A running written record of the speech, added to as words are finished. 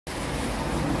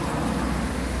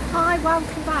Hi,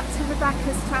 welcome back to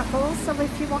Rebecca's Travels. So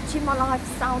if you're watching my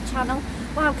lifestyle channel,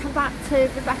 welcome back to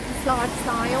Rebecca's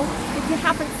Lifestyle. If you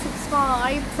haven't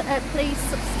subscribed, please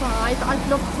subscribe. I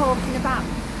love talking about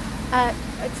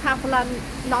travel and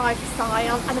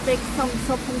lifestyle, and a big thumbs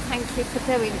up and thank you for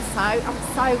doing so. I'm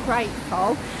so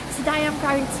grateful. Today I'm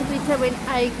going to be doing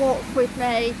a walk with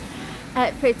me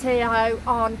video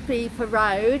on Belvoir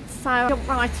Road. So I'll jump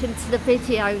right into the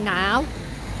video now.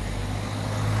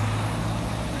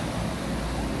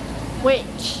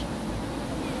 Which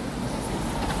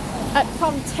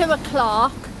from 2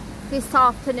 o'clock this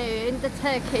afternoon, the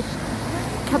Turkish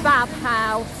kebab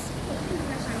house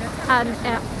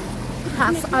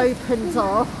has opened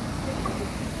up,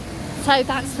 so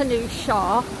that's a new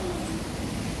shop.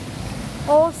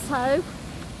 Also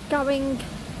going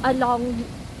along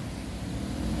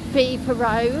Belvoir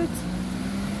Road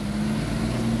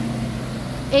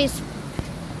is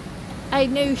a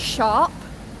new shop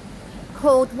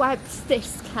called Webb's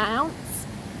Discounts.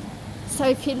 So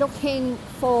if you're looking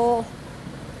for,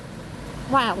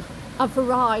 well, a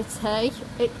variety,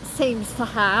 it seems to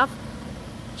have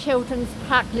children's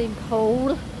paddling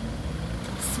pool,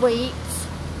 sweets,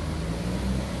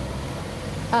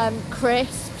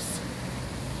 crisps,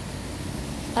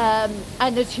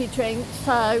 energy drinks.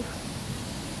 So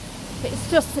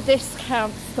it's just a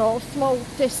discount store, small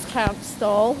discount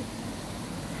store.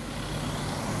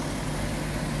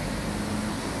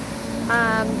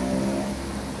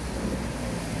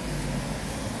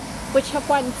 Which I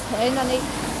went in, and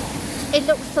it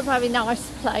looks a very nice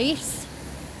place,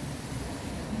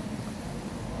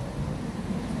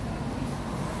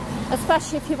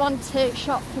 especially if you want to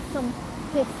shop for some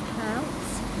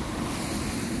discounts.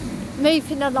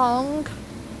 Moving along,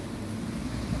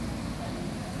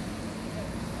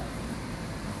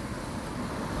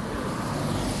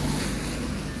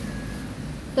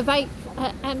 the vape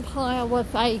empire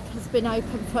with vape has been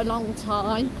open for a long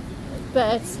time,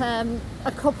 but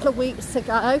a couple of weeks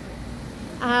ago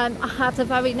I had a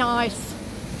very nice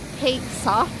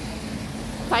pizza,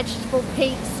 vegetable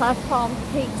pizza from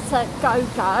Pizza Go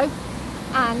Go,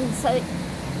 and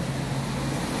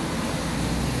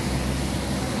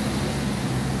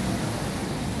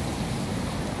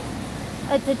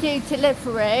they do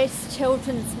deliveries,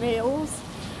 children's meals,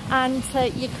 and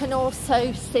you can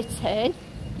also sit in.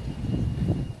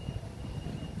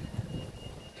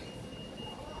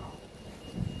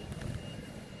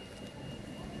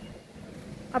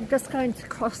 I'm just going to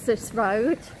cross this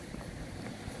road.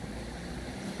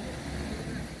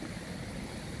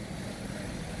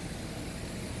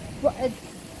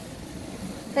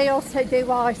 They also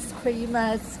do ice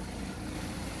creamers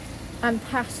and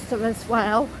pasta as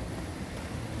well.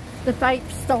 The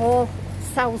vape store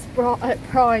sells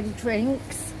prime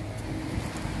drinks.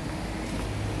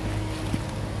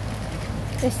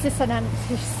 This is an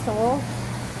empty store,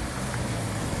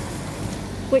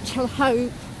 which I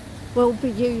hope will be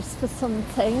used for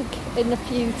something in the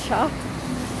future.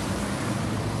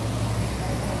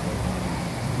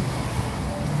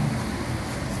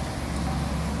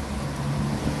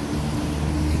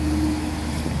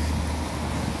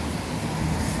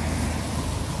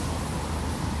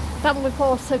 Then we've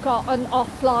also got an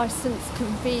off-licence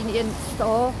convenience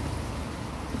store,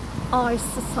 Ice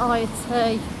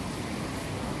Society,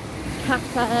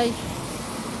 cafe.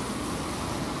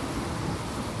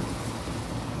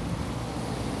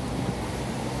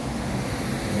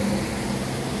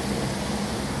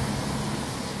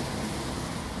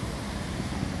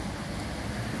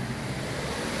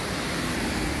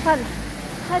 Well,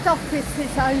 head office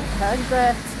is open,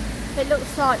 but it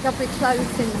looks like they'll be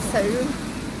closing soon.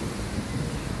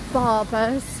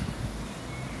 Barbers.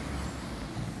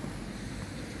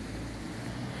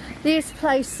 These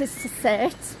places to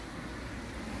sit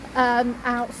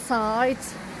outside,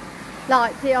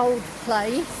 like the old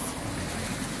place.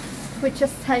 We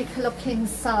just take a look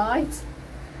inside.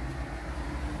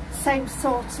 Same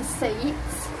sort of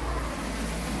seats.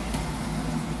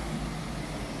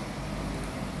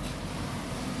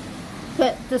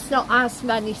 But there's not as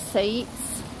many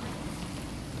seats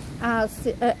as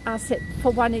it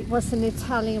for when it was an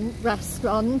Italian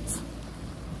restaurant.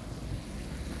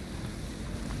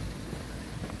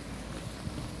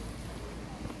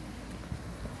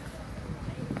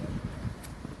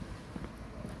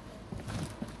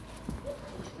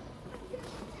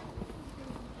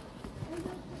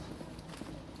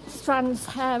 Strands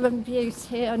Hair and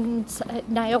Beauty and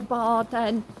Nail Bar,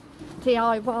 then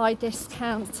DIY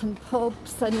discounts and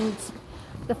pubs, and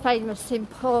the famous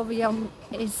Emporium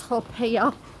is up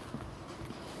here.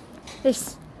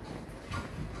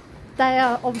 They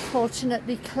are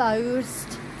unfortunately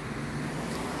closed.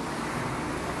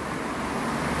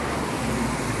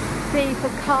 beaver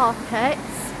carpets.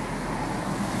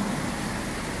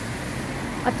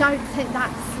 I don't think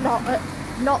that's not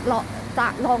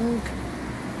that long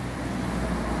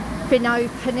been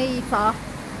open either,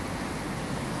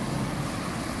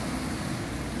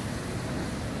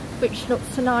 which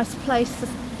looks a nice place to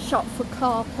shop for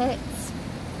carpets.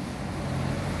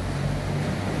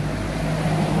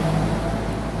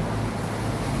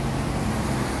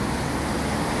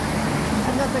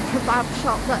 Another kebab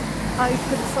shop that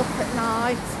opens up at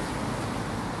night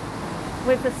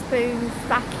with the spoons,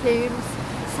 vacuums.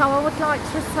 So I would like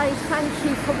to say thank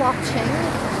you for watching,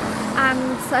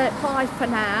 and bye for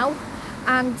now,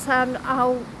 and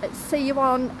I'll see you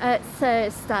on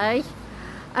Thursday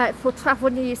for Travel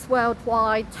News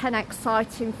Worldwide, 10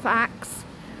 exciting facts.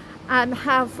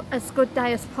 Have as good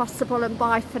day as possible, and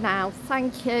bye for now.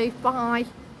 Thank you, bye.